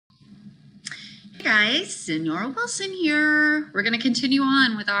Hey guys, Senora Wilson here. We're going to continue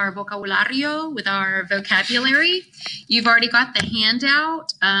on with our vocabulario, with our vocabulary. You've already got the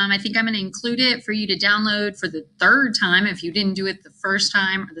handout. I think I'm going to include it for you to download for the third time if you didn't do it the first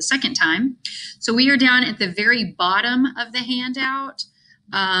time or the second time. So we are down at the very bottom of the handout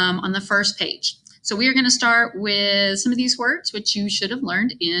on the first page. So we are going to start with some of these words which you should have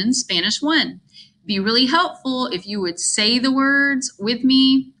learned in Spanish 1. It'd be really helpful if you would say the words with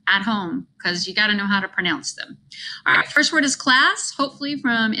me at home, because you got to know how to pronounce them. All right, first word is class. Hopefully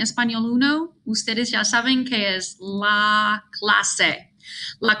from Español 1, ustedes ya saben que es la clase.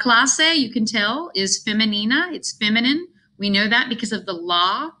 La clase, you can tell, is femenina. It's feminine. We know that because of the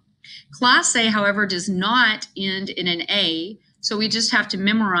la. Clase, however, does not end in an A, so we just have to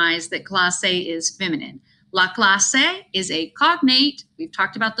memorize that clase is feminine. La clase is a cognate. We've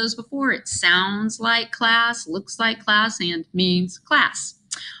talked about those before. It sounds like class, looks like class, and means class.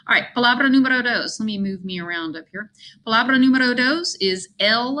 All right, palabra número dos. Let me move me around up here. Palabra número dos is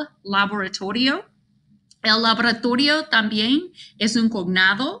el laboratorio. El laboratorio también es un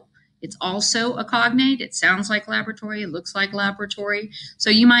cognado. It's also a cognate. It sounds like laboratory. It looks like laboratory. So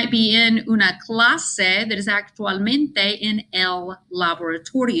you might be in una clase that is actualmente en el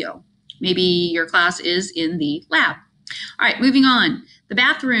laboratorio. Maybe your class is in the lab. All right, moving on. The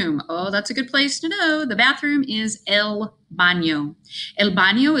bathroom. Oh, that's a good place to know. The bathroom is el baño. El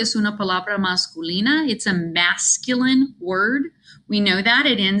baño is una palabra masculina. It's a masculine word. We know that.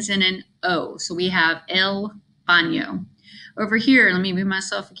 It ends in an O. So we have el baño. Over here, let me move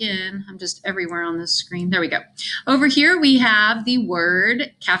myself again. I'm just everywhere on this screen. There we go. Over here, we have the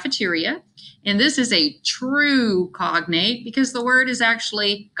word cafeteria. And this is a true cognate because the word is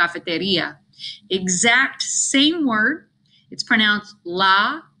actually cafeteria. Exact same word. It's pronounced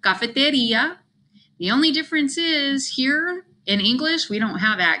la cafeteria. The only difference is here in English, we don't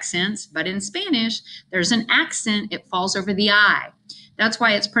have accents, but in Spanish, there's an accent. It falls over the I. That's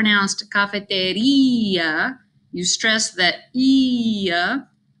why it's pronounced cafeteria. You stress that I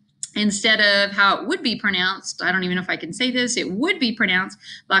instead of how it would be pronounced. I don't even know if I can say this. It would be pronounced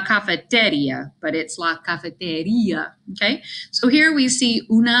la cafeteria, but it's la cafeteria. Okay, so here we see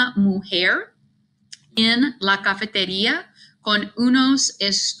una mujer en la cafeteria con unos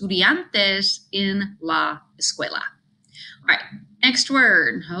estudiantes en la escuela. All right, next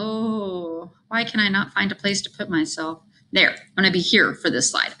word. Oh, why can I not find a place to put myself? There, I'm going to be here for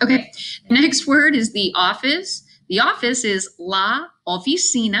this slide. Okay, the next word is the office. The office is la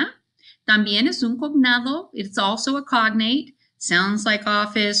oficina. También es un cognado. It's also a cognate. Sounds like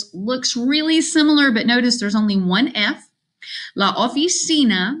office. Looks really similar, but notice there's only one F. La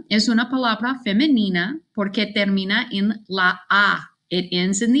oficina es una palabra femenina porque termina en la A. It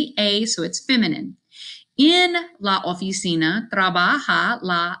ends in the A, so it's feminine. En la oficina trabaja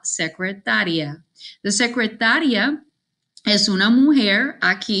la secretaria. The secretaria es una mujer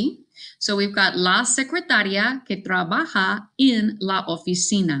aquí. So we've got la secretaria que trabaja en la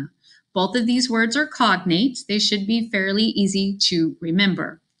oficina. Both of these words are cognates. They should be fairly easy to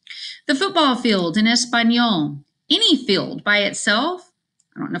remember. The football field in Español. Any field by itself.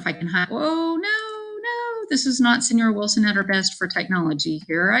 I don't know if I can hide. Oh, no. This is not Senora Wilson at her best for technology.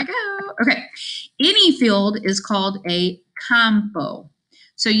 Here I go. Okay. Any field is called a campo.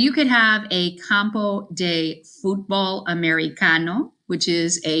 So you could have a campo de fútbol americano, which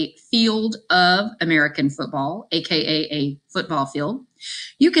is a field of American football, aka a football field.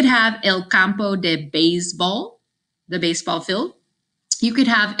 You could have el campo de béisbol, the baseball field. You could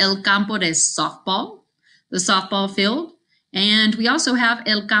have el campo de softball, the softball field. And we also have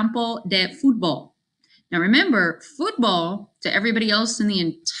el campo de fútbol. Now remember, football to everybody else in the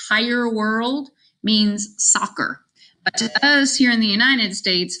entire world means soccer. But to us here in the United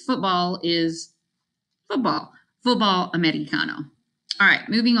States, football is football americano. All right,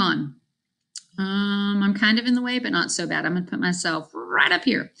 moving on. I'm kind of in the way, but not so bad. I'm going to put myself right up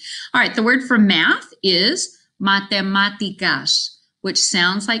here. All right, the word for math is matemáticas, which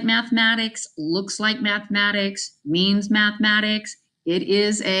sounds like mathematics, looks like mathematics, means mathematics. It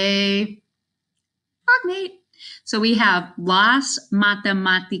is a cognate. So we have las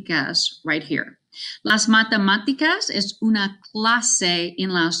matemáticas right here. Las matemáticas es una clase en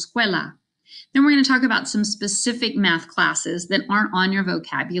la escuela. Then we're going to talk about some specific math classes that aren't on your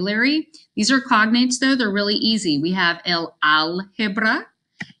vocabulary. These are cognates, though. They're really easy. We have el álgebra.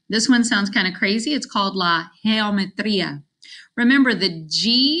 This one sounds kind of crazy. It's called la geometría. Remember, the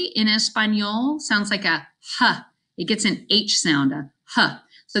G in Español sounds like a H. It gets an H sound, a H.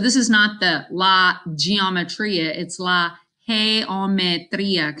 So this is not the la geometría. It's la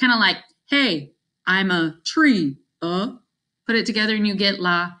geometría. Kind of like, hey, I'm a tree. Put it together and you get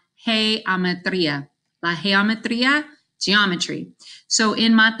la geometría. La geometría, geometry. So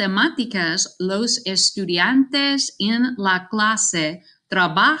in matemáticas, los estudiantes en la clase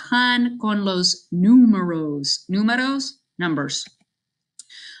trabajan con los números. Números, numbers.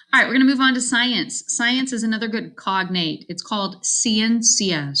 All right, we're going to move on to science. Science is another good cognate. It's called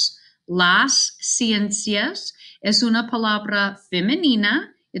ciencias. Las ciencias es una palabra femenina.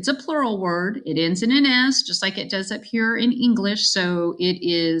 It's a plural word. It ends in an S, just like it does up here in English. So it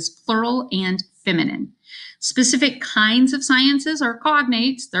is plural and feminine. Specific kinds of sciences are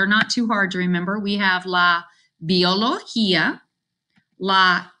cognates. They're not too hard to remember. We have la biología,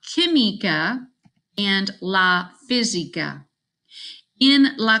 la química, and la física.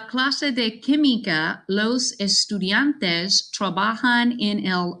 En la clase de química, los estudiantes trabajan en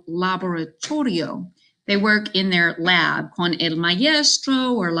el laboratorio. They work in their lab con el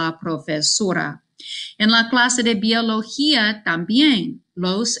maestro or la profesora. En la clase de biología también,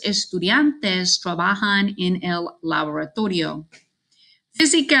 los estudiantes trabajan en el laboratorio.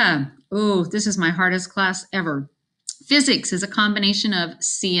 Física. Oh, this is my hardest class ever. Physics is a combination of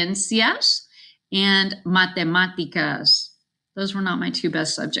ciencias and matemáticas. Those were not my two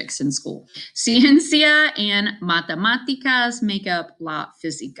best subjects in school. Ciencia and matemáticas make up la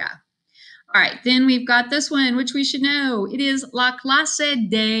física. All right, then we've got this one, which we should know. It is la clase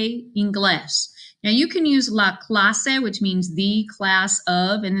de inglés. Now you can use la clase, which means the class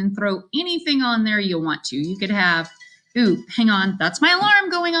of, and then throw anything on there you want to. You could have, ooh, hang on, that's my alarm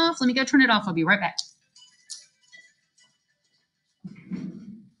going off. Let me go turn it off. I'll be right back.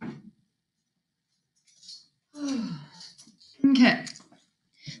 Okay,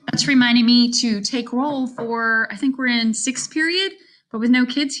 that's reminding me to take roll for, I think we're in 6th period, but with no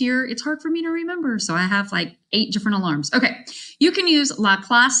kids here, it's hard for me to remember. So I have like 8 different alarms. Okay, you can use la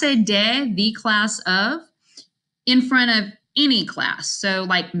clase de, the class of, in front of any class. So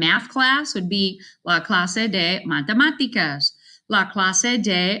like math class would be la clase de matemáticas, la clase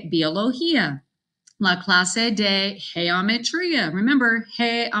de biología, la clase de geometría. Remember,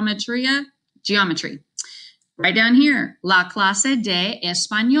 geometría, geometry. Right down here, la clase de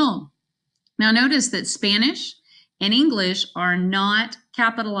español. Now notice that Spanish and English are not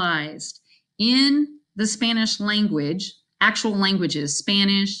capitalized. In the Spanish language, actual languages,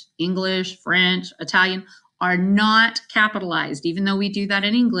 Spanish, English, French, Italian, are not capitalized, even though we do that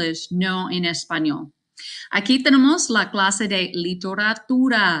in English, no en español. Aquí tenemos la clase de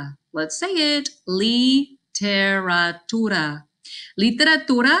literatura. Let's say it, literatura.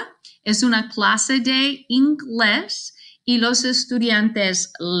 Literatura es una clase de inglés y los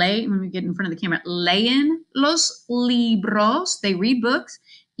estudiantes leen, let me get in front of the camera, leen los libros, they read books,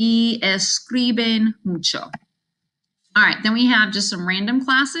 y escriben mucho. All right, then we have just some random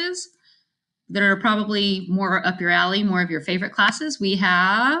classes that are probably more up your alley, more of your favorite classes. We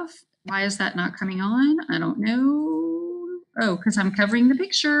have, why is that not coming on? I don't know. Oh, because I'm covering the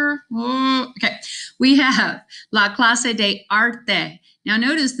picture. Oh, okay, we have la clase de arte. Now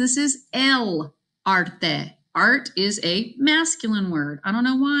notice this is el arte. Art is a masculine word. I don't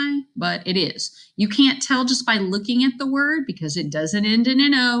know why, but it is. You can't tell just by looking at the word because it doesn't end in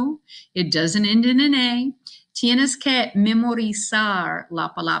an O. It doesn't end in an A. Tienes que memorizar la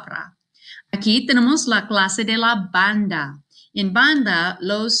palabra. Aquí tenemos la clase de la banda. En banda,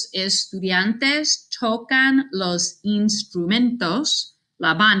 los estudiantes tocan los instrumentos,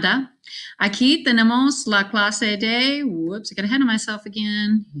 la banda. Aquí tenemos la clase de, whoops, I got ahead of myself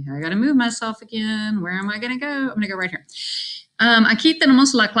again. I got to move myself again. Where am I going to go? I'm going to go right here. Aquí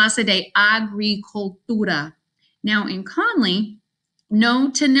tenemos la clase de agricultura. Now in Conley,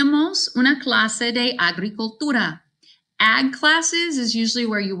 no tenemos una clase de agricultura. Ag classes is usually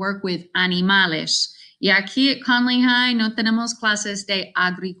where you work with animales. Y aquí at Conley High, no tenemos clases de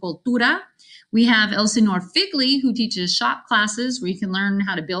agricultura. We have El Señor Figley, who teaches shop classes where you can learn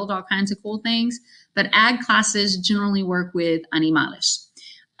how to build all kinds of cool things. But ag classes generally work with animales.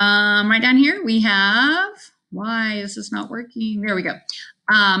 Right down here, we have, why is this not working? There we go.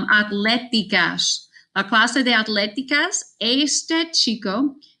 Atléticas. La clase de atléticas, este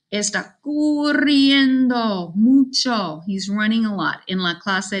chico está corriendo mucho. He's running a lot in la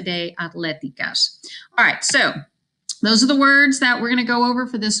clase de atléticas. All right, so those are the words that we're going to go over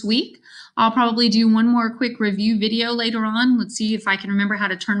for this week. I'll probably do one more quick review video later on. Let's see if I can remember how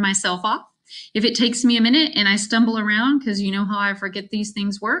to turn myself off. If it takes me a minute and I stumble around, because you know how I forget these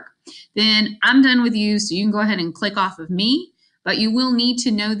things work, then I'm done with you, so you can go ahead and click off of me. But you will need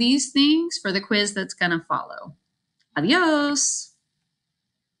to know these things for the quiz that's going to follow. Adios.